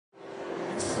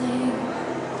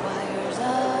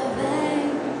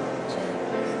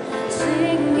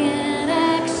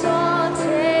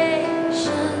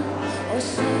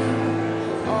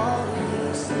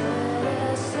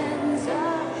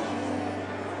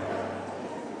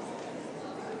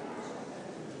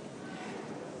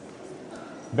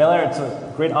Bel Air, it's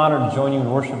a great honor to join you in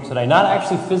worship today. Not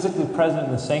actually physically present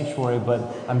in the sanctuary, but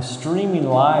I'm streaming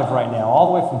live right now, all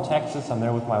the way from Texas. I'm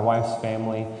there with my wife's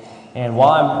family. And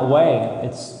while I'm away,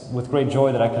 it's with great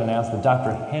joy that I can announce that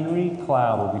Dr. Henry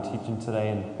Cloud will be teaching today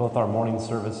in both our morning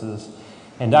services.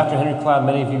 And Dr. Henry Cloud,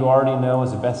 many of you already know,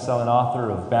 is a best-selling author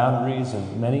of Boundaries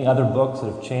and many other books that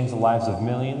have changed the lives of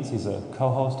millions. He's a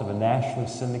co-host of a nationally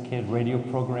syndicated radio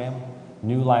program,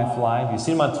 New Life Live. You've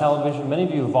seen him on television. Many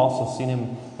of you have also seen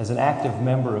him as an active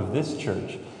member of this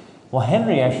church. Well,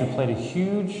 Henry actually played a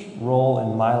huge role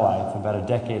in my life about a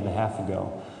decade and a half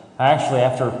ago. I actually,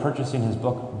 after purchasing his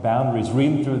book, Boundaries,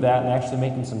 reading through that and actually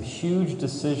making some huge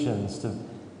decisions to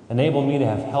enable me to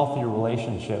have healthier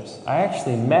relationships, I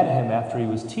actually met him after he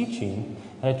was teaching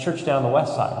at a church down the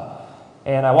west side.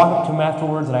 And I walked up to him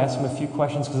afterwards and I asked him a few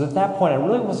questions because at that point I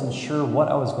really wasn't sure what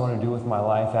I was going to do with my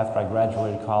life after I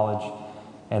graduated college.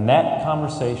 And that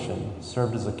conversation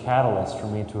served as a catalyst for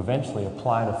me to eventually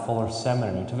apply to Fuller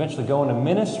Seminary, to eventually go into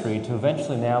ministry, to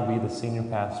eventually now be the senior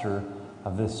pastor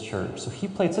of this church. So he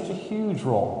played such a huge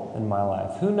role in my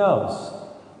life. Who knows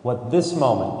what this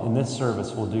moment in this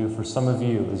service will do for some of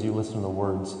you as you listen to the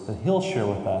words that he'll share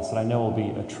with us that I know will be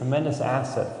a tremendous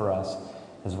asset for us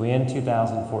as we end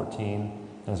 2014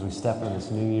 and as we step into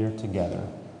this new year together.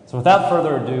 So without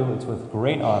further ado, it's with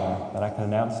great honor that I can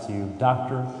announce to you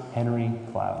Dr. Henry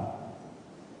Cloud.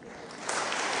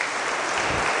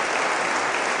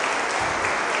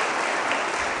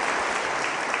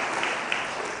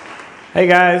 Hey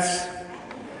guys,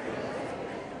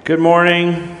 good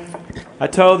morning. I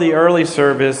told the early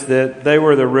service that they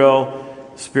were the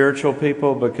real spiritual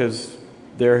people because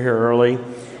they're here early.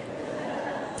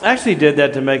 I actually did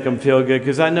that to make them feel good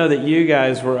because I know that you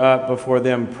guys were up before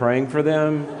them praying for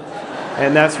them,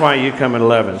 and that's why you come at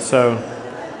 11. So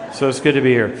it's good to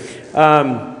be here.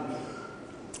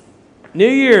 New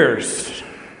Year's.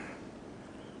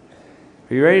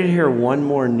 Are you ready to hear one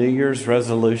more New Year's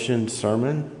resolution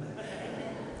sermon?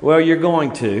 Well, you're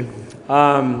going to.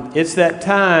 It's that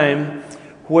time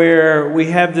where we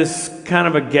have this kind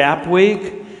of a gap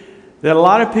week that a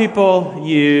lot of people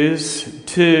use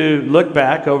to look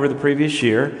back over the previous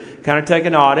year, kind of take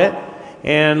an audit,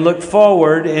 and look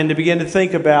forward and to begin to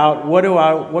think about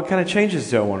what kind of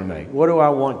changes do I want to make? What do I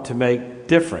want to make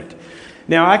different?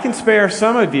 Now, I can spare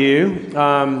some of you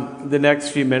the next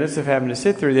few minutes of having to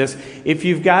sit through this. If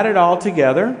you've got it all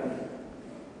together,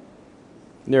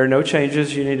 there are no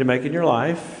changes you need to make in your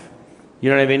life.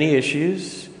 You don't have any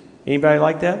issues. Anybody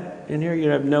like that in here? You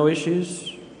have no issues?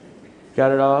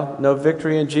 Got it all? No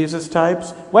victory in Jesus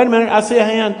types? Wait a minute, I see a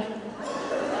hand.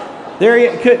 There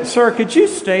you, sir, could you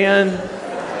stand?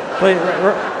 Please,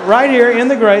 right here in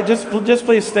the gray. Just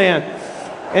please stand.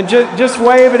 And just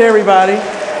wave at everybody.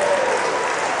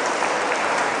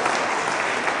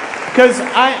 Because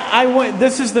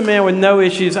this is the man with no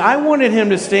issues. I wanted him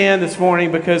to stand this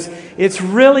morning because it's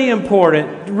really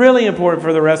important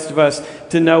for the rest of us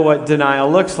to know what denial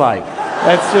looks like.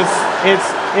 That's just,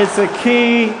 it's a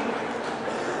key.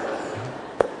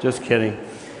 Just kidding.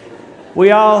 We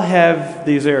all have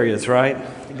these areas, right?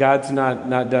 God's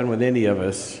not done with any of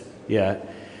us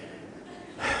yet.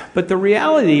 But the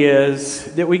reality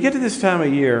is that we get to this time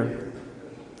of year,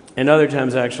 and other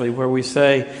times actually, where we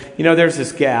say, there's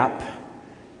this gap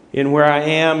in where I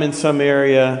am in some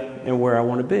area and where I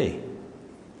want to be.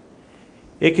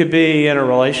 It could be in a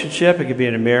relationship, it could be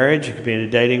in a marriage, it could be in a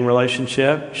dating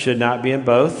relationship, should not be in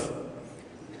both.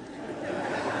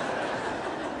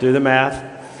 Do the math.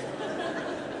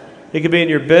 It could be in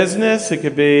your business, it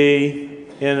could be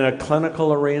in a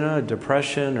clinical arena, a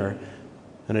depression or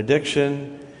an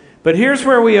addiction. But here's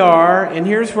where we are, and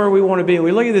here's where we want to be.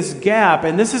 We look at this gap,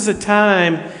 and this is a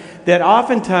time that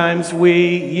oftentimes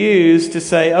we use to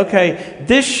say, okay,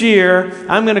 this year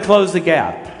I'm going to close the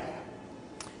gap.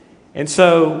 And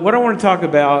so what I want to talk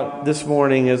about this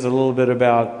morning is a little bit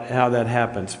about how that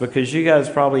happens, because you guys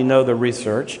probably know the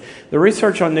research. The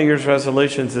research on New Year's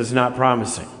resolutions is not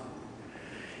promising.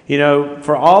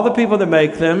 For all the people that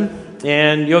make them,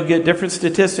 and you'll get different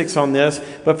statistics on this,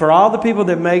 but for all the people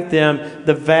that make them,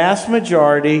 the vast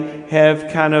majority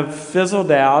have kind of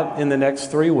fizzled out in the next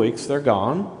 3 weeks. They're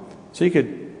gone. So you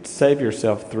could save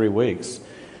yourself 3 weeks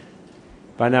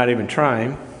by not even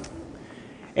trying.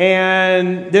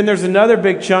 And then there's another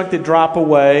big chunk that drop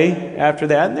away after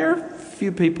that, and there are a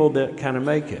few people that kind of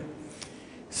make it.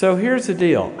 So here's the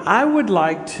deal. I would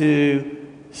like to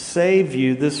save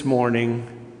you this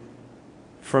morning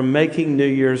from making New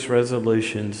Year's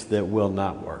resolutions that will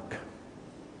not work.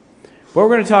 What we're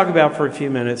going to talk about for a few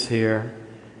minutes here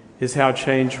is how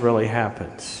change really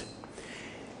happens.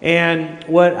 And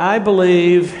what I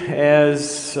believe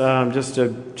as just a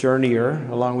journeyer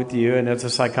along with you and as a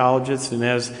psychologist and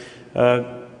as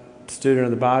a student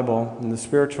of the Bible and the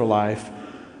spiritual life,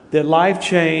 that life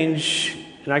change,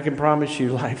 and I can promise you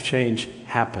life change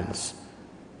happens.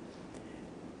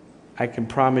 I can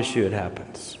promise you it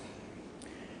happens.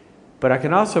 But I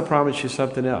can also promise you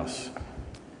something else.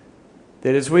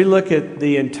 That as we look at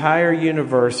the entire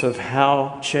universe of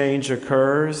how change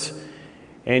occurs,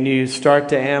 and you start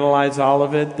to analyze all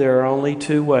of it, there are only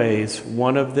two ways.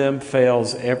 One of them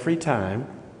fails every time,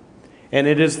 and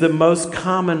it is the most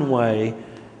common way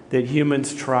that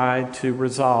humans try to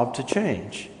resolve to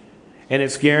change. And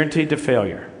it's guaranteed to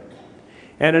failure.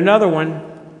 And another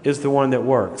one is the one that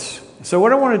works. So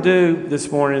what I want to do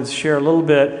this morning is share a little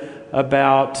bit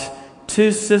about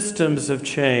two systems of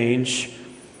change.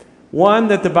 One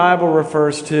that the Bible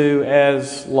refers to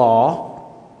as law,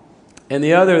 and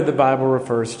the other the Bible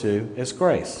refers to as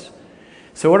grace.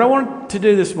 So what I want to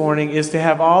do this morning is to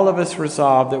have all of us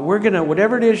resolve that we're going to,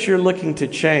 whatever it is you're looking to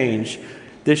change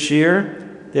this year,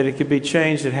 that it could be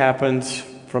change that happens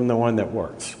from the one that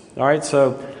works. All right,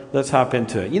 so let's hop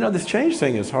into it. You know, this change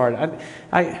thing is hard.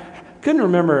 I couldn't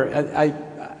remember.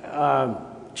 I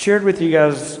shared with you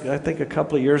guys, I think a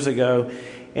couple of years ago,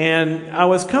 and I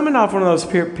was coming off one of those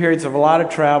periods of a lot of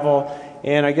travel,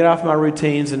 and I get off my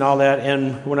routines and all that,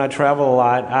 and when I travel a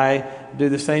lot, I do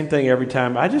the same thing every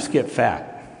time. I just get fat.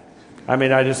 I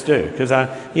mean, I just do, because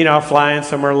I'll fly in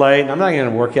somewhere late, and I'm not going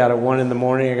to work out at 1 in the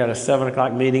morning. I got a 7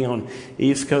 o'clock meeting on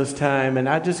East Coast time, and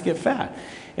I just get fat.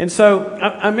 And so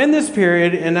I'm in this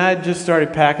period, and I just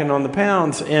started packing on the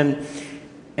pounds, and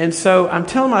so I'm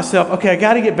telling myself, okay, I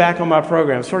got to get back on my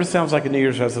program. Sort of sounds like a New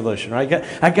Year's resolution, right?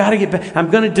 I got to get back. I'm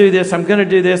going to do this,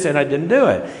 and I didn't do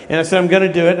it. And I said, I'm going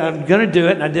to do it, and I'm going to do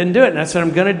it, and I didn't do it. And I said,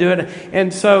 I'm going to do it.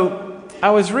 And so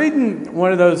I was reading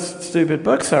one of those stupid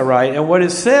books I write, and what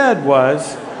it said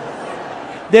was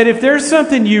that if there's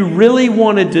something you really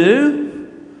want to do,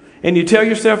 and you tell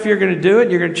yourself you're going to do it,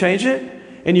 you're going to change it,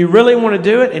 and you really want to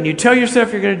do it, and you tell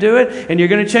yourself you're going to do it, and you're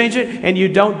going to change it, and you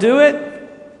don't do it,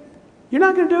 you're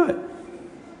not going to do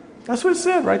it. That's what it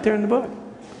said right there in the book.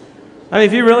 I mean,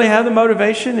 if you really have the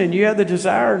motivation and you have the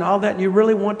desire and all that, and you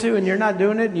really want to, and you're not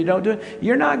doing it, and you don't do it,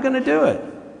 you're not going to do it.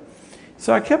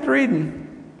 So I kept reading.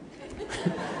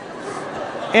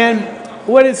 And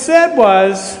what it said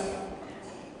was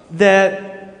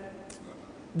that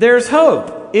there's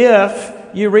hope if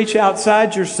you reach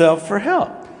outside yourself for help.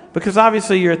 Because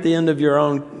obviously you're at the end of your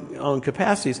own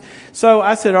capacities. So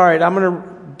I said, all right, I'm going to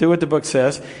do what the book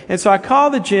says. And so I call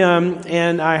the gym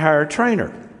and I hire a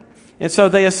trainer. And so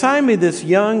they assign me this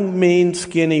young, mean,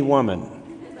 skinny woman.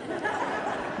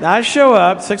 Now I show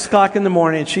up 6 o'clock in the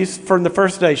morning, and she's, from the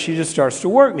first day, she just starts to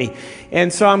work me.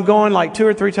 And so I'm going like 2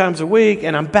 or 3 times a week,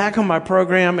 and I'm back on my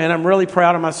program, and I'm really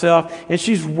proud of myself, and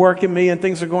she's working me, and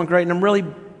things are going great, and I'm really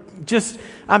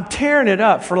I'm tearing it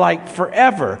up for like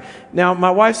forever. Now,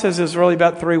 my wife says it's really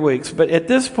about 3 weeks, but at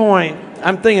this point,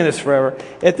 I'm thinking it's forever.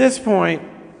 At this point,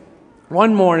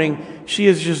 one morning, she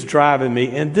is just driving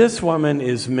me, and this woman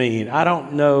is mean. I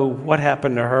don't know what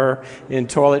happened to her in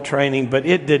toilet training, but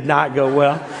it did not go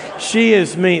well. She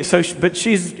is mean, but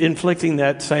she's inflicting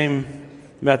that same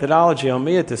methodology on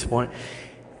me at this point.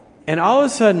 And all of a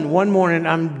sudden, one morning,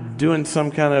 I'm doing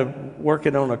some kind of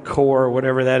working on a core or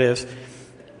whatever that is,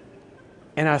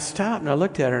 and I stopped and I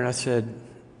looked at her and I said,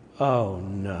 "Oh,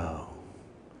 no."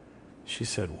 She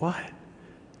said, "What?"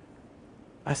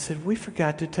 I said, "We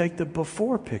forgot to take the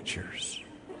before pictures."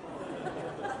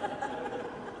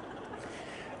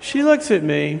 She looks at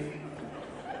me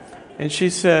and she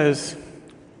says,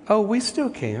 "Oh, we still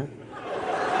can."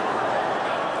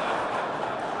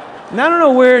 And I don't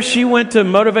know where she went to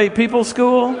Motivate People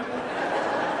school,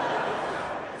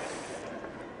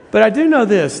 but I do know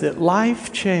this, that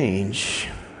life change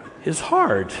is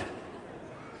hard.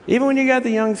 Even when you got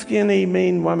the young, skinny,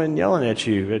 mean woman yelling at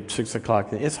you at 6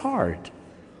 o'clock, it's hard.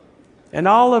 And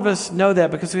all of us know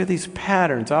that because we have these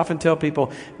patterns. I often tell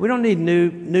people, we don't need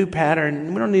new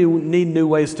pattern. We don't need new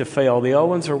ways to fail. The old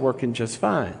ones are working just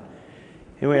fine.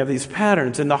 And we have these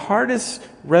patterns. And the hardest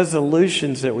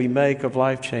resolutions that we make of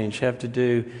life change have to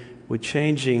do with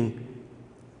changing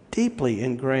deeply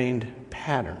ingrained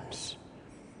patterns.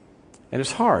 And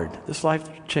it's hard. This life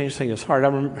change thing is hard. I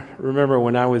remember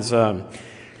when I was...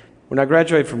 When I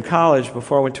graduated from college,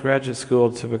 before I went to graduate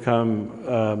school to become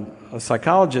a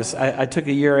psychologist, I took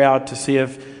a year out to see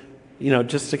if,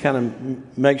 just to kind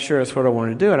of make sure that's what I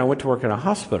wanted to do. And I went to work in a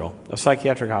hospital, a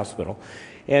psychiatric hospital.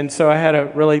 And so I had a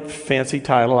really fancy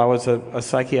title. I was a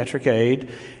psychiatric aide.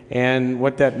 And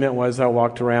what that meant was I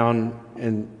walked around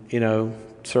and,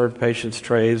 served patients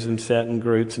trays and sat in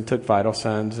groups and took vital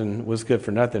signs and was good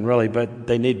for nothing really, but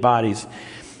they need bodies.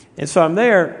 And so I'm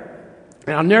there,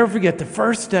 and I'll never forget the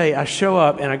first day I show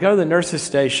up and I go to the nurse's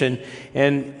station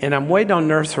and I'm waiting on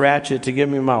Nurse Ratchet to give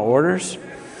me my orders.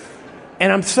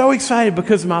 And I'm so excited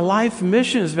because my life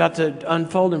mission is about to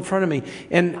unfold in front of me.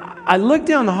 And I look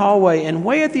down the hallway, and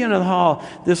way at the end of the hall,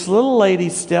 this little lady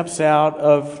steps out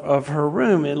of her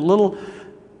room. A little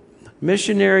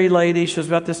missionary lady. She was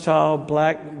about this tall,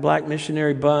 black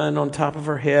missionary bun on top of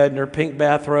her head and her pink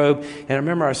bathrobe. And I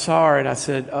remember I saw her and I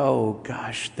said, oh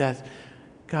gosh,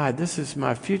 God, this is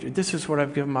my future. This is what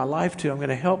I've given my life to. I'm going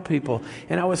to help people.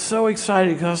 And I was so excited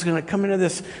because I was going to come into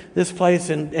this place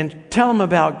and tell them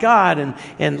about God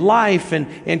and life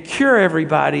and cure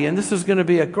everybody. And this is going to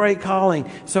be a great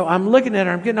calling. So I'm looking at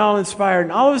her. I'm getting all inspired.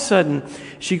 And all of a sudden,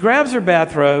 she grabs her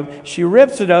bathrobe. She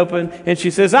rips it open. And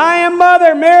she says, I am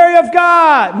Mother Mary of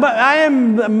God. I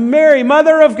am Mary,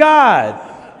 Mother of God.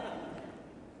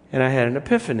 And I had an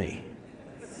epiphany.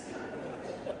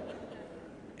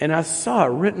 And I saw it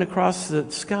written across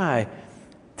the sky.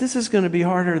 This is going to be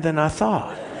harder than I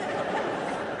thought.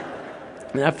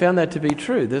 And I found that to be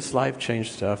true. This life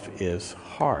change stuff is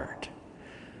hard.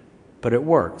 But it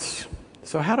works.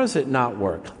 So how does it not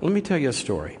work? Let me tell you a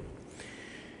story.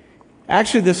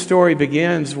 Actually, this story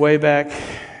begins way back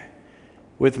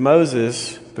with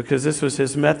Moses because this was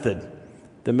his method.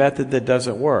 The method that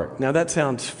doesn't work. Now that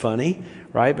sounds funny,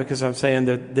 right? Because I'm saying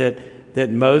that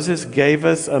Moses gave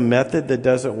us a method that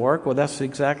doesn't work? Well, that's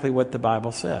exactly what the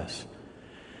Bible says.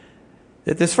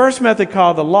 That this first method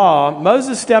called the law,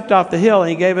 Moses stepped off the hill and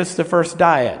he gave us the first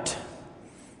diet.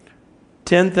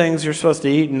 10 things you're supposed to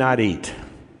eat and not eat.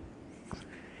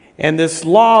 And this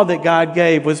law that God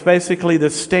gave was basically the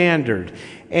standard.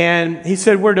 And he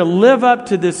said we're to live up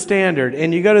to this standard.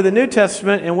 And you go to the New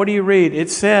Testament and what do you read? It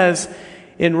says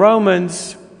in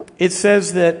Romans, it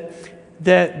says that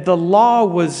the law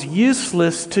was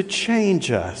useless to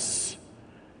change us.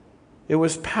 It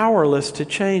was powerless to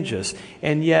change us.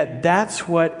 And yet that's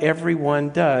what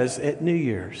everyone does at New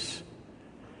Year's.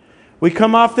 We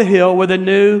come off the hill with a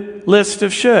new list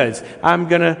of shoulds. I'm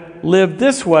going to live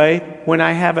this way when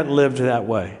I haven't lived that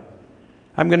way.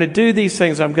 I'm going to do these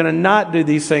things. I'm going to not do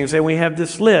these things. And we have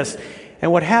this list.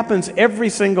 And what happens every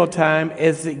single time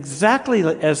is exactly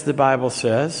as the Bible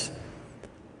says.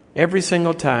 Every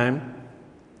single time.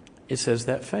 It says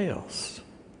that fails.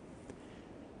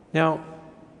 Now,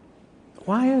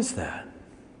 why is that?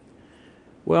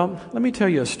 Well, let me tell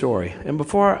you a story. And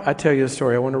before I tell you a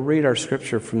story, I want to read our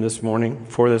scripture from this morning,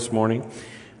 for this morning.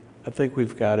 I think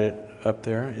we've got it up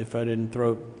there, if I didn't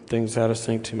throw things out of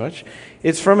sync too much.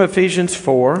 It's from Ephesians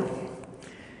 4.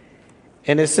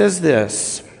 And it says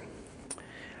this.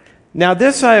 Now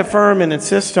this I affirm and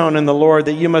insist on in the Lord,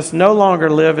 that you must no longer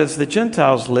live as the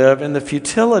Gentiles live in the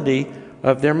futility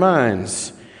of their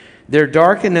minds. They're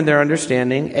darkened in their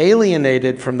understanding,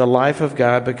 alienated from the life of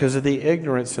God because of the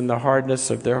ignorance and the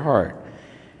hardness of their heart.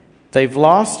 They've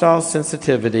lost all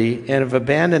sensitivity and have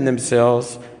abandoned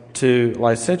themselves to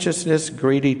licentiousness,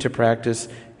 greedy to practice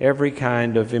every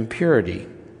kind of impurity.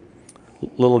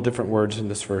 Little different words in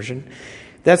this version.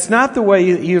 That's not the way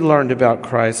you learned about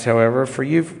Christ, however, for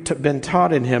you've been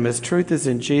taught in Him as truth is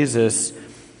in Jesus.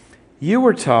 You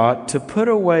were taught to put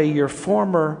away your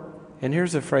former, and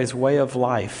here's the phrase, way of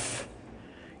life,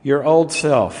 your old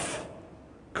self,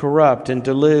 corrupt and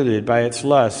deluded by its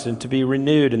lust, and to be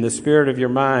renewed in the spirit of your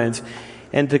minds,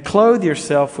 and to clothe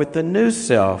yourself with the new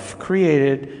self,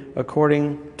 created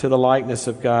according to the likeness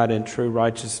of God in true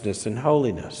righteousness and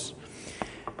holiness.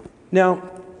 Now,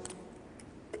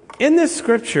 in this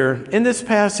scripture, in this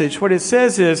passage, what it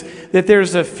says is that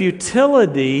there's a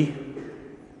futility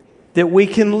that we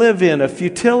can live in, a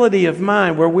futility of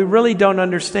mind where we really don't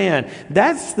understand.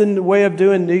 That's the way of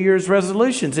doing New Year's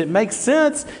resolutions. It makes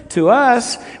sense to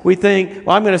us. We think,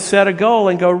 well, I'm going to set a goal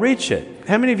and go reach it.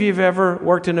 How many of you have ever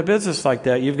worked in a business like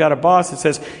that? You've got a boss that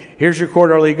says, here's your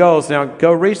quarterly goals. Now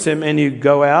go reach them, and you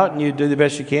go out and you do the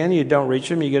best you can. You don't reach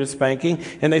them, you get a spanking,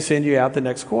 and they send you out the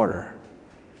next quarter.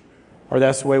 Or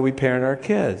that's the way we parent our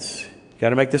kids. You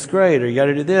got to make this grade, or you got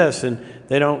to do this, and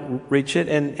they don't reach it.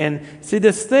 And see,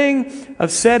 this thing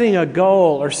of setting a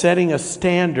goal or setting a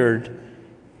standard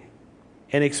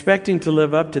and expecting to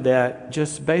live up to that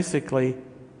just basically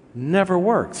never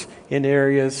works in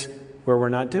areas where we're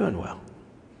not doing well.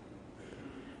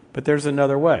 But there's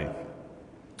another way.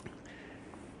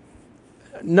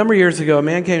 A number of years ago, a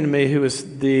man came to me who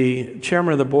was the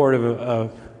chairman of the board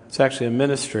of it's actually a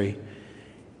ministry.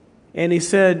 And he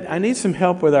said, I need some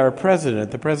help with our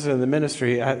president, the president of the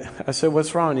ministry. I said,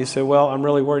 what's wrong? And he said, well, I'm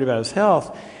really worried about his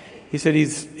health. He said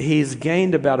he's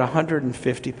gained about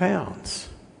 150 pounds.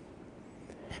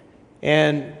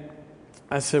 And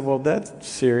I said, well, that's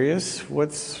serious.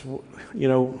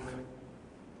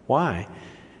 Why?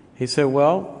 He said,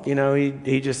 well,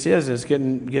 he just is. It's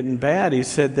getting bad. He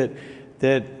said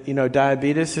that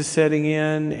diabetes is setting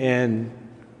in, and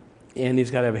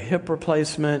he's got to have a hip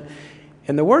replacement.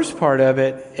 And the worst part of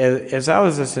it, as I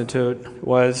was listening to it,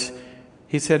 was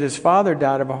he said his father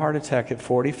died of a heart attack at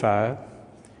 45,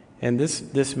 and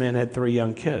this man had 3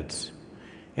 young kids.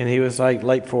 And he was like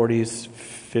late 40s,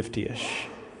 50-ish.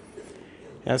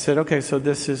 And I said, okay, so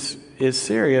this is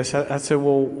serious. I said,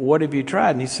 well, what have you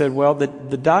tried? And he said, well, the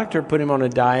doctor put him on a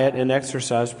diet and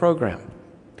exercise program.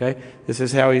 Okay? This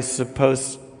is how he's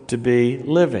supposed to be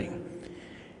living.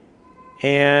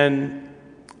 And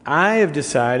I have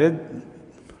decided,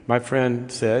 my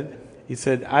friend said,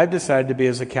 I've decided to be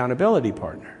his accountability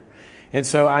partner. And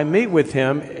so I meet with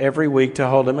him every week to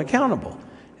hold him accountable.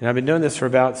 And I've been doing this for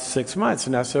about 6 months.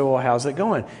 And I said, well, how's it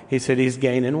going? He said, he's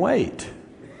gaining weight.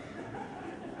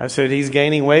 I said, he's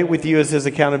gaining weight with you as his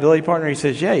accountability partner? He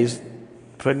says, yeah, he's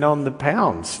putting on the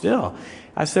pounds still.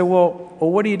 I said, well,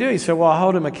 what do you do? He said, well, I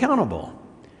hold him accountable.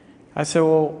 I said,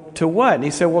 well, to what? And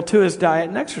he said, well, to his diet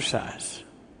and exercise.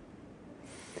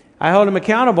 I hold him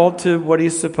accountable to what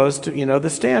he's supposed to, the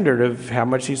standard of how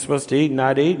much he's supposed to eat and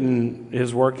not eat and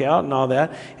his workout and all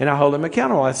that. And I hold him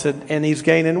accountable. I said, and he's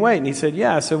gaining weight. And he said,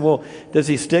 yeah. I said, well, does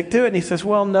he stick to it? And he says,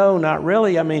 well, no, not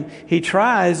really. I mean, he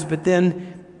tries, but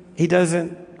then he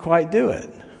doesn't quite do it.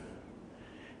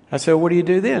 I said, what do you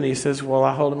do then? He says, well,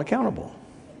 I hold him accountable.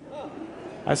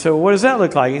 I said, well, what does that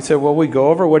look like? He said, well, we go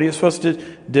over what he was supposed to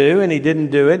do, and he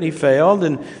didn't do it, and he failed,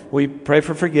 and we pray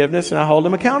for forgiveness, and I hold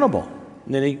him accountable.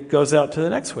 And then he goes out to the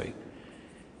next week.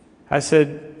 I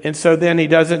said, and so then he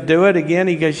doesn't do it again.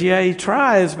 He goes, yeah, he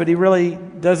tries, but he really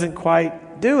doesn't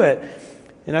quite do it.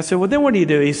 And I said, well, then what do you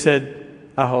do? He said,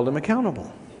 I hold him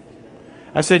accountable.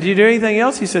 I said, do you do anything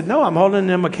else? He said, no, I'm holding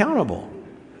him accountable.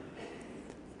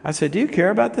 I said, do you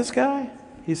care about this guy?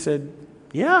 He said,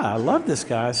 yeah, I love this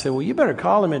guy. I said, well, you better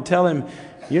call him and tell him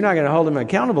you're not going to hold him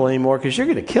accountable anymore because you're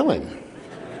going to kill him.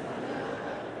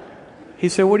 He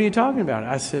said, what are you talking about?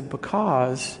 I said,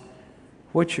 because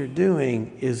what you're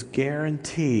doing is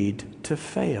guaranteed to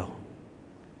fail.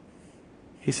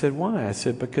 He said, why? I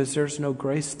said, because there's no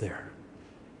grace there.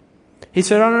 He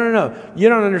said, oh, no, you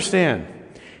don't understand.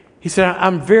 He said,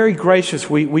 I'm very gracious.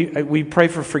 We pray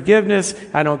for forgiveness.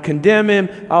 I don't condemn him,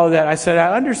 all of that. I said,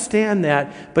 I understand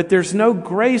that, but there's no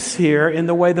grace here in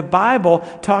the way the Bible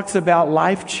talks about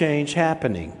life change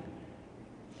happening.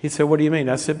 He said, what do you mean?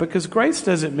 I said, because grace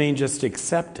doesn't mean just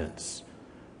acceptance.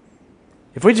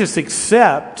 If we just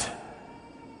accept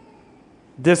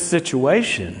this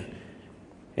situation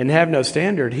and have no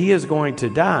standard, he is going to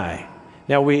die.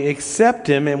 Now, we accept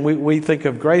him, and we think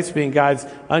of grace being God's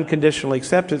unconditional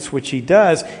acceptance, which he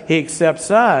does. He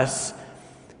accepts us.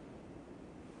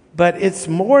 But it's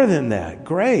more than that.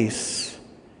 Grace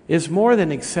is more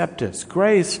than acceptance.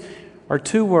 Grace are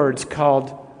 2 words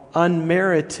called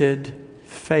unmerited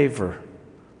favor.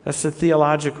 That's the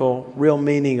theological real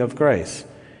meaning of grace.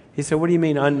 He said, what do you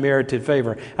mean unmerited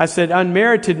favor? I said,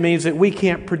 unmerited means that we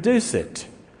can't produce it.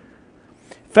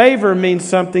 Favor means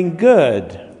something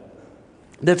good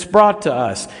that's brought to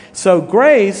us. So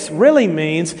grace really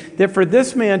means that for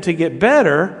this man to get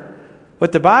better,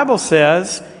 what the Bible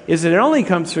says is that it only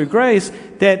comes through grace,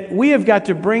 that we have got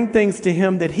to bring things to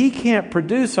him that he can't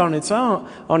produce on his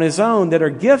own, that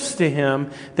are gifts to him,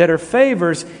 that are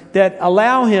favors, that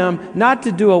allow him not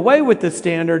to do away with the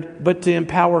standard, but to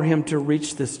empower him to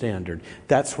reach the standard.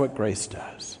 That's what grace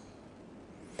does.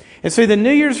 And so the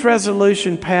New Year's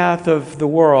resolution path of the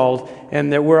world,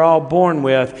 and that we're all born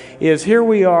with, is here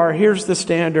we are, here's the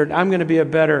standard. I'm going to be a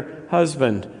better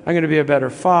husband. I'm going to be a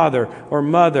better father or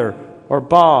mother or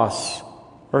boss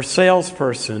or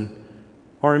salesperson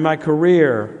or in my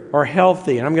career or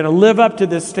healthy. And I'm going to live up to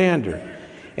this standard.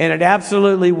 And it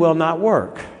absolutely will not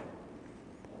work.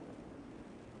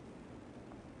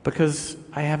 Because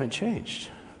I haven't changed.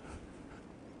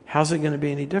 How's it going to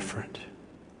be any different?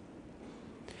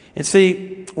 And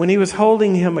see, when he was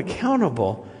holding him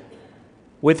accountable,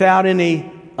 without any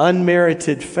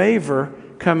unmerited favor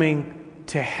coming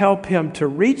to help him to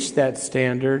reach that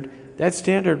standard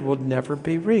will never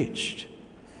be reached.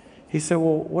 He said,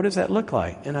 well, what does that look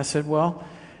like? And I said, well,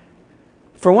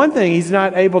 for one thing, he's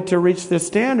not able to reach this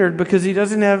standard because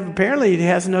apparently he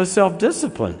has no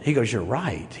self-discipline. He goes, you're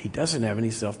right. He doesn't have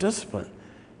any self-discipline.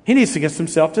 He needs to get some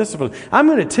self-discipline. I'm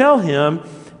going to tell him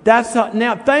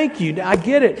now, thank you. I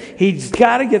get it. He's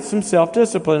got to get some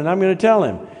self-discipline, and I'm going to tell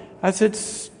him. I said,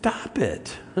 stop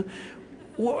it.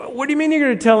 What do you mean you're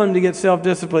going to tell him to get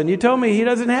self-discipline? You told me he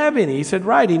doesn't have any. He said,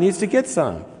 right, he needs to get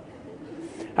some.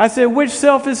 I said, which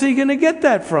self is he going to get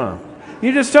that from?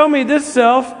 You just told me this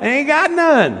self ain't got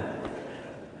none.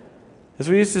 As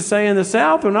we used to say in the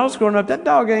South when I was growing up, that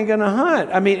dog ain't going to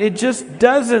hunt. I mean, it just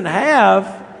doesn't have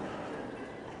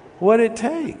what it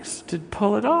takes to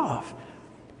pull it off.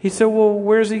 He said, well,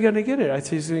 where's he going to get it? I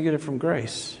said, he's going to get it from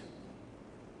grace.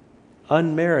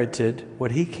 Unmerited,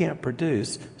 what he can't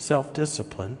produce,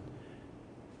 self-discipline,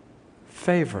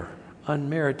 favor,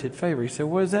 unmerited favor. He said,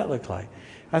 what does that look like?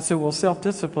 I said, well,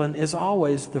 self-discipline is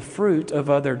always the fruit of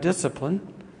other discipline.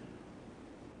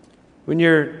 When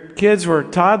your kids were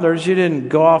toddlers, you didn't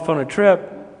go off on a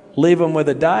trip, leave them with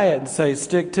a diet and say,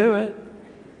 stick to it.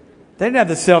 They didn't have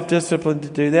the self-discipline to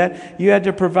do that. You had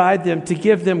to provide them, to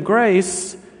give them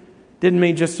grace. Didn't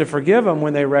mean just to forgive them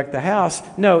when they wrecked the house.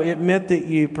 No, it meant that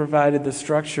you provided the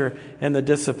structure and the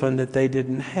discipline that they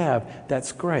didn't have.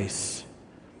 That's grace.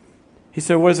 He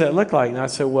said, what does that look like? And I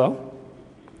said, well,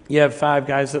 you have 5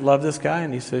 guys that love this guy?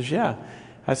 And he says, yeah.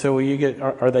 I said,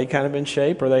 well, are they kind of in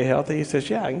shape? Are they healthy? He says,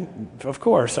 yeah, of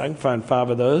course. I can find 5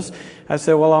 of those. I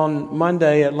said, well, on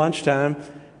Monday at lunchtime,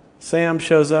 Sam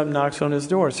shows up and knocks on his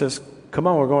door and says, come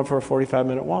on, we're going for a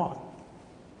 45-minute walk.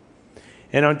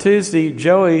 And on Tuesday,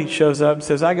 Joey shows up and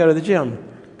says, I go to the gym.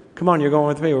 Come on, you're going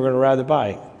with me. We're going to ride the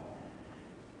bike.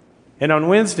 And on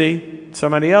Wednesday,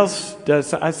 somebody else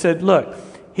does. I said, look,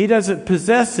 he doesn't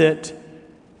possess it.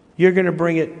 You're going to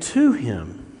bring it to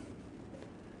him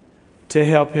to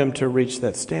help him to reach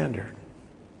that standard.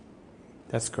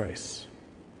 That's grace.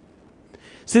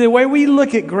 See, the way we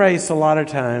look at grace a lot of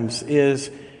times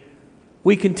is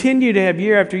we continue to have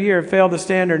year after year fail the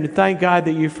standard and thank God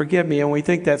that you forgive me, and we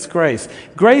think that's grace.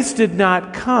 Grace did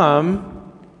not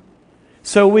come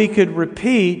so we could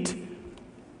repeat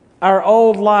our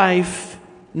old life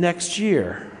next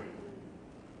year.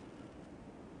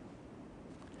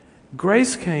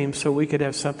 Grace came so we could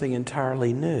have something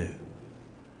entirely new.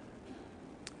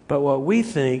 But what we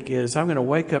think is, I'm going to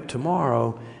wake up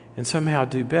tomorrow and somehow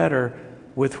do better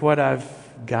with what I've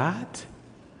got.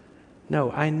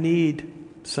 No, I need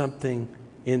something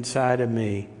inside of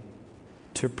me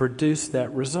to produce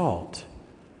that result.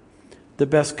 The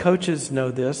best coaches know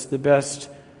this. The best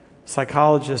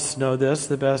psychologists know this.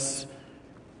 The best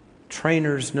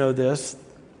trainers know this.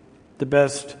 The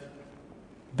best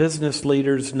business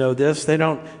leaders know this. They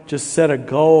don't just set a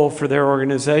goal for their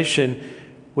organization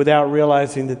without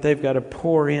realizing that they've got to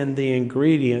pour in the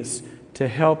ingredients to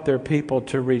help their people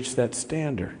to reach that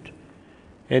standard.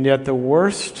 And yet the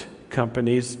worst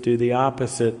companies do the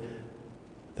opposite.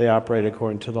 They operate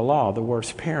according to the law. The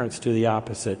worst parents do the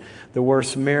opposite. The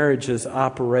worst marriages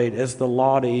operate as the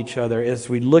law to each other, as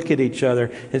we look at each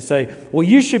other and say, well,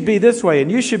 you should be this way,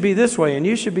 and you should be this way, and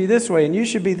you should be this way, and you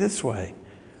should be this way.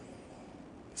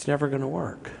 It's never going to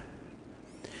work.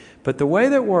 But the way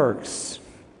that works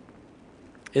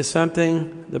is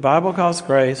something the Bible calls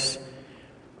grace.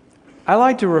 I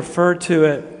like to refer to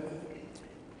it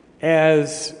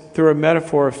as through a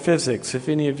metaphor of physics. If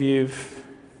any of you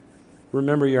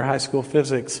remember your high school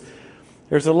physics,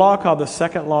 there's a law called the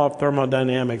second law of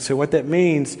thermodynamics. So what that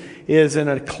means is in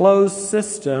a closed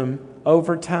system,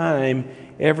 over time,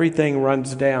 everything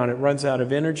runs down. It runs out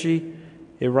of energy.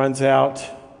 It runs out,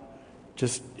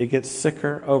 it gets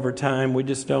sicker over time. We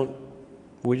just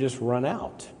run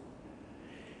out.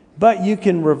 But you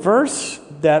can reverse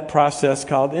that process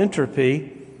called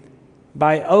entropy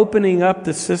by opening up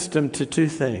the system to 2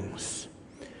 things: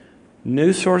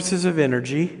 new sources of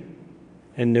energy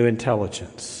and new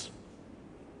intelligence.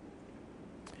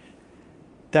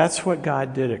 That's what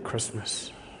God did at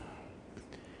Christmas.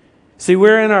 See,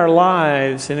 we're in our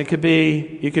lives, and you could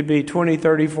be 20,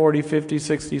 30, 40, 50,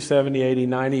 60, 70, 80,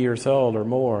 90 years old or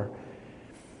more.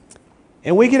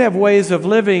 And we can have ways of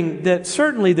living that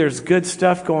certainly there's good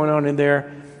stuff going on in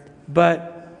there, but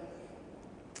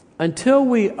until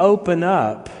we open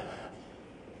up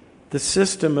the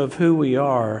system of who we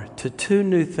are to 2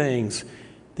 new things,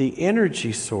 the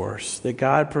energy source that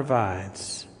God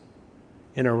provides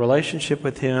in a relationship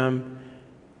with Him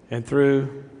and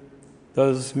through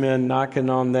those men knocking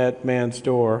on that man's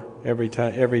door every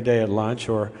day at lunch,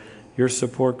 or your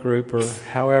support group, or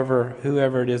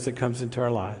whoever it is that comes into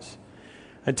our lives.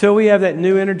 Until we have that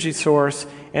new energy source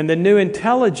and the new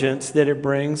intelligence that it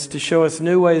brings to show us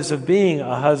new ways of being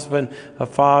a husband, a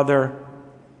father,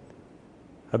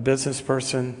 a business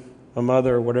person, a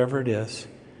mother, or whatever it is,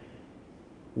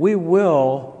 we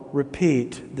will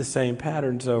repeat the same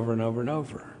patterns over and over and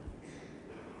over.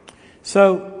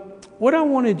 So what I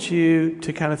wanted you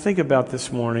to kind of think about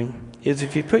this morning is,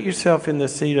 if you put yourself in the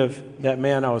seat of that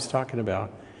man I was talking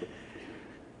about,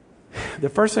 the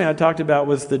first thing I talked about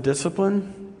was the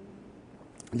discipline,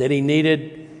 that he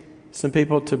needed some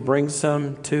people to bring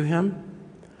some to him.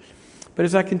 But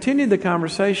as I continued the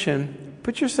conversation,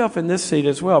 put yourself in this seat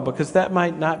as well, because that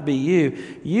might not be you.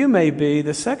 You may be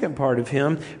the second part of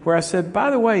him, where I said, by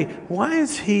the way, why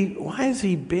is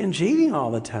he binge eating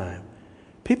all the time?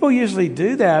 People usually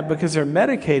do that because they're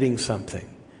medicating something.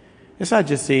 It's not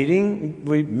just eating.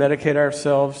 We medicate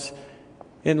ourselves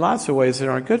in lots of ways that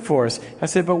aren't good for us. I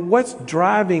said, but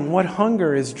what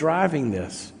hunger is driving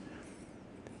this?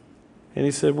 And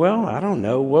he said, well, I don't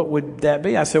know. What would that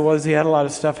be? I said, well, has he had a lot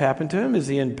of stuff happen to him? Is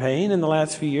he in pain in the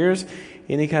last few years?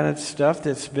 Any kind of stuff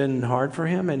that's been hard for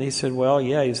him? And he said, well,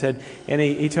 yeah. He said, and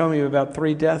he told me about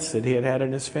 3 deaths that he had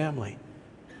in his family.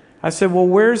 I said, well,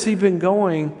 where's he been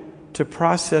going to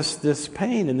process this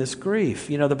pain and this grief?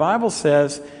 You know, the Bible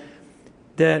says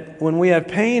that when we have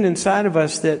pain inside of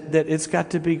us, that it's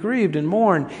got to be grieved and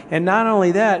mourned. And not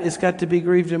only that, it's got to be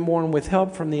grieved and mourned with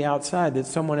help from the outside, that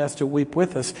someone has to weep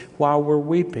with us while we're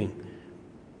weeping.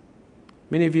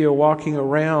 Many of you are walking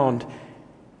around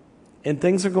and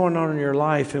things are going on in your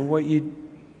life, and what you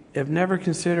have never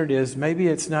considered is maybe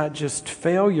it's not just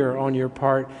failure on your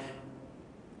part.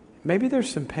 Maybe there's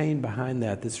some pain behind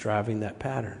that that's driving that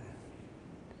pattern.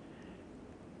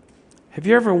 Have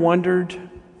you ever wondered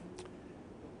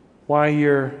why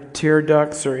your tear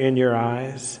ducts are in your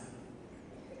eyes?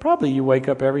 Probably you wake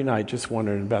up every night just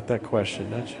wondering about that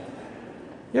question, don't you?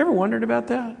 You ever wondered about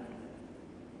that?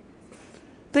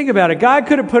 Think about it. God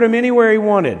could have put them anywhere he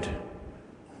wanted.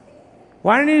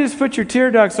 Why didn't he just put your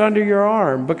tear ducts under your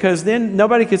arm? Because then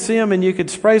nobody could see them and you could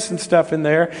spray some stuff in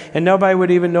there and nobody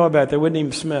would even know about it. They wouldn't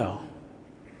even smell.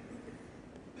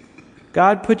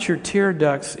 God put your tear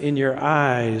ducts in your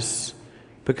eyes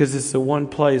because it's the one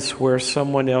place where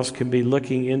someone else can be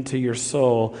looking into your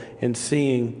soul and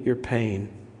seeing your pain.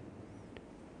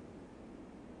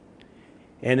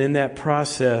 And in that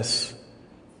process,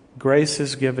 grace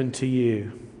is given to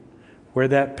you, where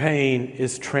that pain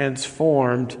is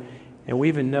transformed. And we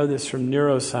even know this from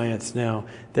neuroscience now,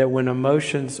 that when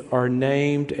emotions are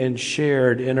named and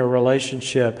shared in a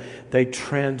relationship, they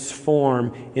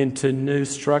transform into new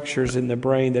structures in the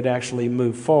brain that actually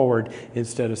move forward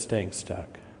instead of staying stuck.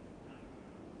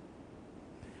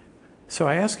 So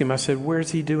I asked him, I said,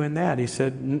 where's he doing that? He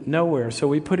said, nowhere. So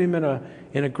we put him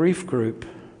in a grief group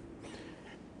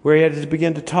where he had to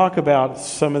begin to talk about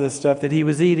some of the stuff that he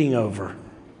was eating over.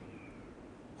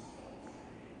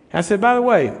 I said, by the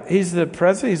way, he's the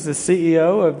president, he's the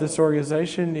CEO of this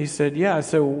organization. He said, yeah. I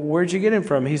said, where'd you get him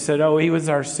from? He said, oh, he was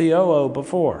our COO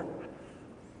before.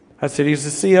 I said, he's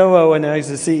the COO and now he's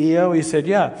the CEO? He said,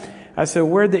 yeah. I said,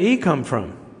 where'd the E come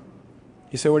from?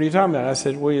 He said, what are you talking about? I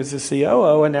said, well, he's the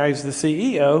COO and now he's the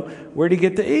CEO. Where'd he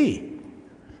get the E?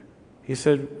 He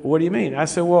said, what do you mean? I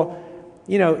said, well,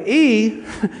 you know, E,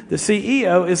 the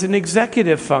CEO, is an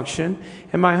executive function.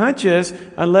 And my hunch is,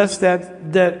 unless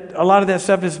that a lot of that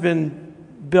stuff has been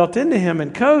built into him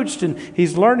and coached, and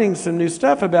he's learning some new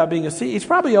stuff about being a CEO, he's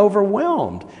probably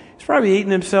overwhelmed. He's probably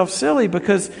eating himself silly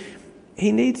because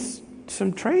he needs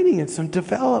some training and some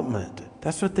development.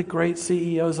 That's what the great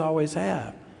CEOs always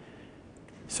have.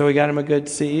 So we got him a good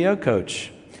CEO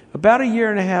coach. About 1.5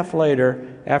 years later,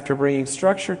 after bringing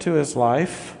structure to his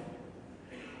life,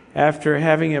 after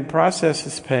having him process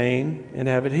his pain and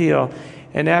have it heal,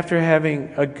 and after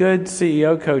having a good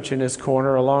CEO coach in his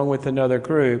corner along with another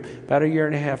group, about 1.5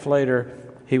 years later,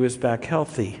 he was back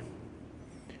healthy.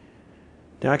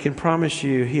 Now I can promise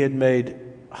you he had made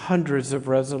hundreds of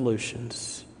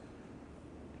resolutions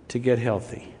to get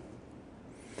healthy.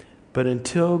 But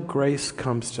until grace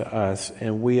comes to us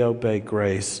and we obey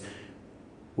grace,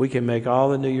 we can make all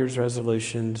the New Year's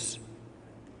resolutions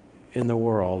in the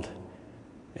world,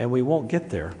 and we won't get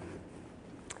there.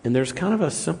 And there's kind of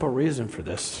a simple reason for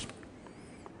this.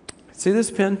 See this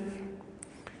pen?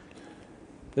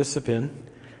 This is a pen.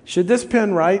 Should this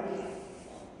pen write?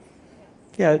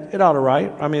 Yeah, it ought to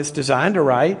write. I mean, it's designed to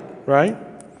write, right?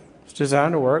 It's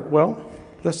designed to work. Well,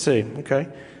 let's see. Okay.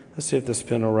 Let's see if this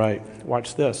pen will write.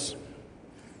 Watch this.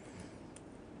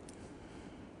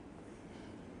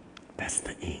 That's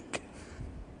the ink.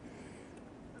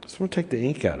 So I'm going to take the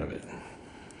ink out of it.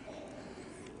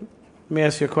 Let me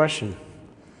ask you a question.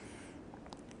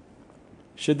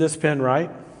 Should this pen write?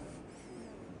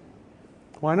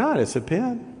 Why not? It's a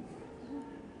pen.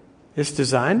 It's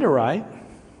designed to write.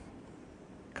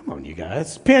 Come on, you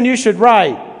guys. Pen, you should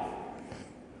write.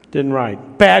 Didn't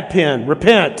write. Bad pen.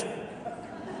 Repent.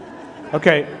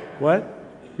 Okay. What?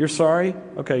 You're sorry?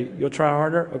 Okay. You'll try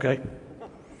harder? Okay.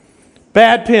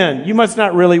 Bad pen. You must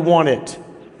not really want it.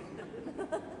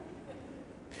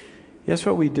 Guess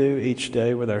what we do each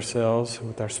day with ourselves,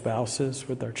 with our spouses,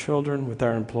 with our children, with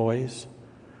our employees?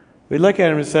 We look at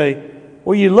them and say,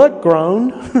 well, you look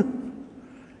grown.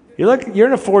 You're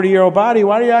in a 40-year-old body.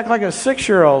 Why do you act like a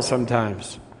 6-year-old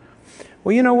sometimes?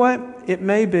 Well, you know what? It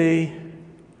may be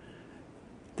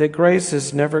that grace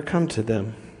has never come to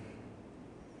them.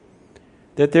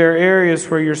 That there are areas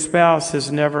where your spouse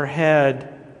has never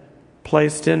had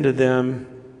placed into them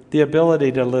the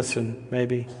ability to listen,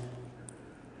 maybe,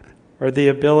 or the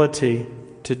ability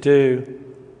to do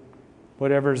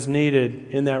whatever's needed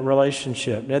in that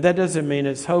relationship. Now, that doesn't mean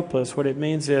it's hopeless. What it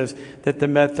means is that the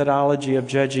methodology of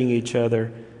judging each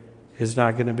other is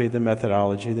not going to be the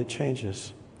methodology that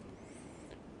changes.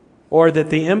 Or that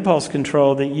the impulse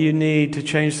control that you need to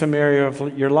change some area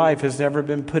of your life has never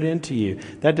been put into you.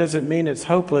 That doesn't mean it's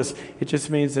hopeless. It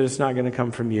just means that it's not going to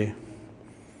come from you.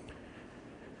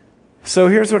 So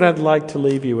here's what I'd like to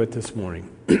leave you with this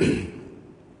morning.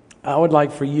 I would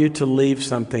like for you to leave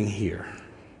something here.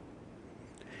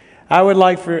 I would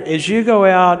like for, as you go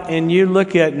out and you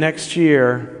look at next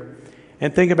year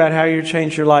and think about how you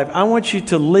change your life, I want you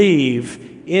to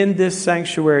leave in this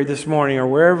sanctuary this morning or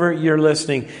wherever you're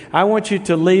listening. I want you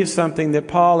to leave something that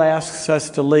Paul asks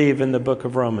us to leave in the book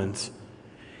of Romans.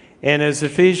 And as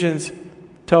Ephesians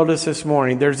told us this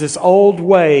morning, there's this old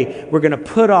way we're going to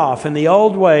put off. And the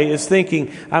old way is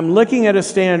thinking, I'm looking at a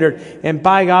standard, and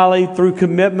by golly, through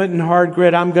commitment and hard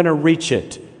grit, I'm going to reach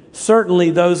it. Certainly,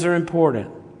 those are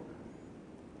important.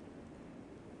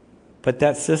 But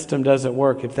that system doesn't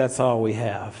work if that's all we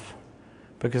have.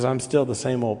 Because I'm still the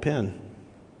same old pen.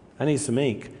 I need some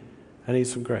ink. I need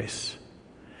some grace.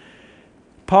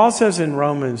 Paul says in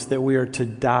Romans that we are to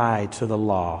die to the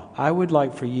law. I would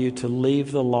like for you to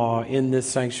leave the law in this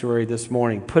sanctuary this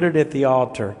morning. Put it at the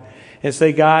altar and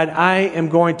say, God, I am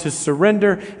going to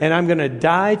surrender and I'm going to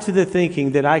die to the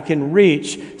thinking that I can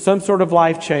reach some sort of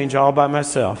life change all by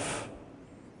myself.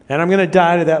 And I'm going to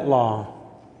die to that law.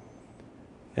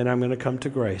 And I'm going to come to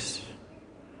grace.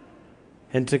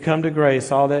 And to come to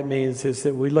grace, all that means is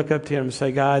that we look up to Him and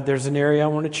say, God, there's an area I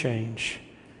want to change.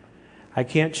 I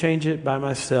can't change it by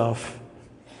myself.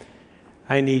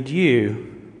 I need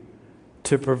you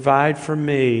to provide for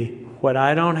me what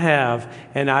I don't have,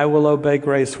 and I will obey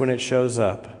grace when it shows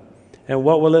up. And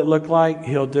what will it look like?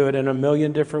 He'll do it in a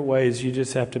million different ways. You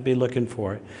just have to be looking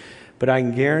for it. But I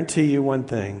can guarantee you one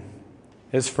thing,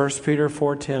 as 1 Peter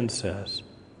 4:10 says,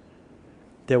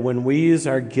 that when we use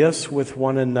our gifts with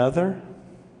one another,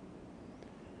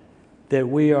 that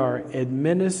we are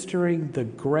administering the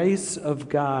grace of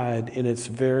God in its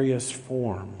various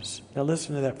forms. Now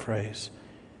listen to that phrase.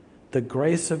 The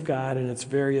grace of God in its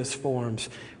various forms.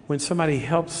 When somebody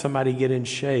helps somebody get in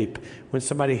shape, when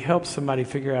somebody helps somebody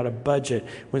figure out a budget,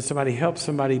 when somebody helps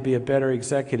somebody be a better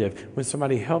executive, when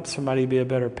somebody helps somebody be a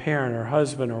better parent or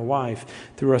husband or wife,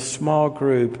 through a small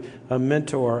group, a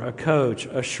mentor, a coach,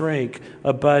 a shrink,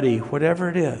 a buddy, whatever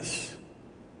it is,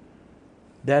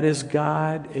 that is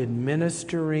God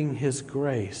administering His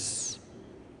grace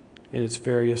in its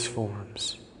various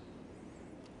forms.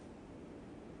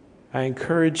 I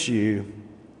encourage you,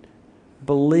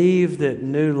 believe that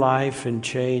new life and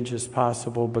change is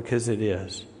possible, because it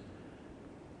is.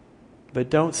 But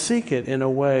don't seek it in a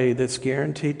way that's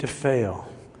guaranteed to fail.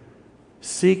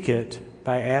 Seek it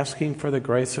by asking for the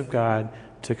grace of God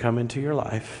to come into your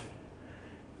life.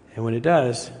 And when it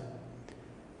does,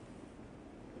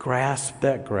 grasp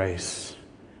that grace.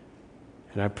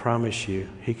 And I promise you,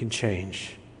 He can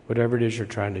change whatever it is you're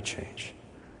trying to change.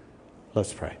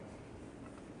 Let's pray.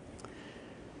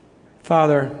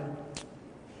 Father,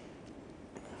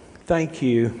 thank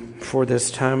you for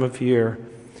this time of year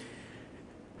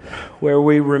where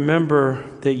we remember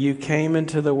that you came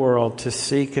into the world to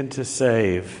seek and to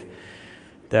save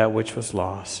that which was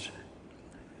lost.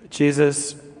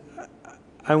 Jesus,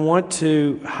 I want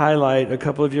to highlight a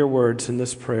couple of your words in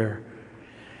this prayer.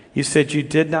 You said you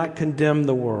did not condemn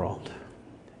the world,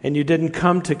 and you didn't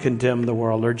come to condemn the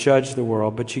world or judge the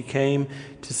world, but you came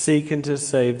to seek and to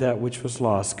save that which was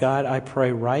lost. God, I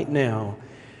pray right now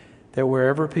that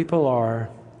wherever people are,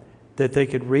 that they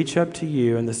could reach up to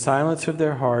you in the silence of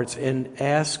their hearts and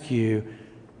ask you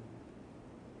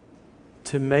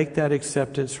to make that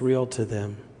acceptance real to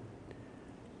them.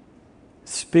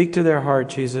 Speak to their heart,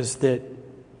 Jesus, that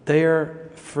they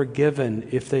are forgiven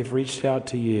if they've reached out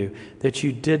to you, that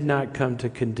you did not come to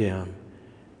condemn.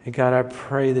 And God, I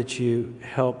pray that you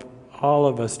help all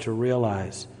of us to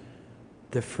realize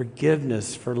the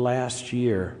forgiveness for last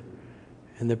year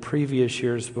and the previous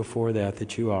years before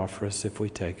that you offer us if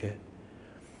we take it.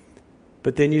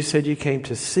 But then you said you came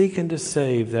to seek and to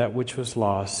save that which was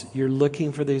lost. You're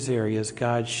looking for these areas.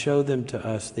 God, show them to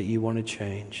us that you want to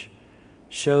change.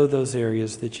 Show those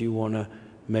areas that you want to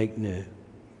make new.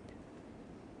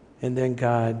 And then,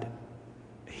 God,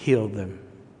 heal them.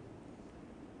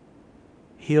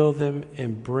 Heal them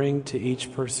and bring to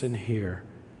each person here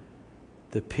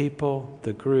the people,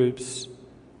 the groups,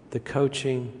 the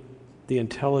coaching, the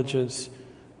intelligence,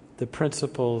 the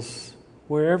principles,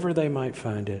 wherever they might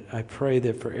find it. I pray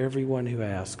that for everyone who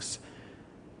asks,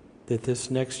 that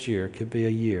this next year could be a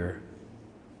year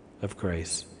of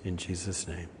grace. In Jesus'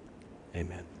 name,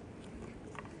 amen.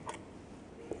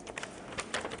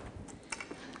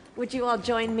 Would you all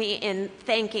join me in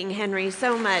thanking Henry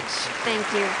so much? Thank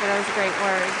you for those great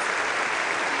words.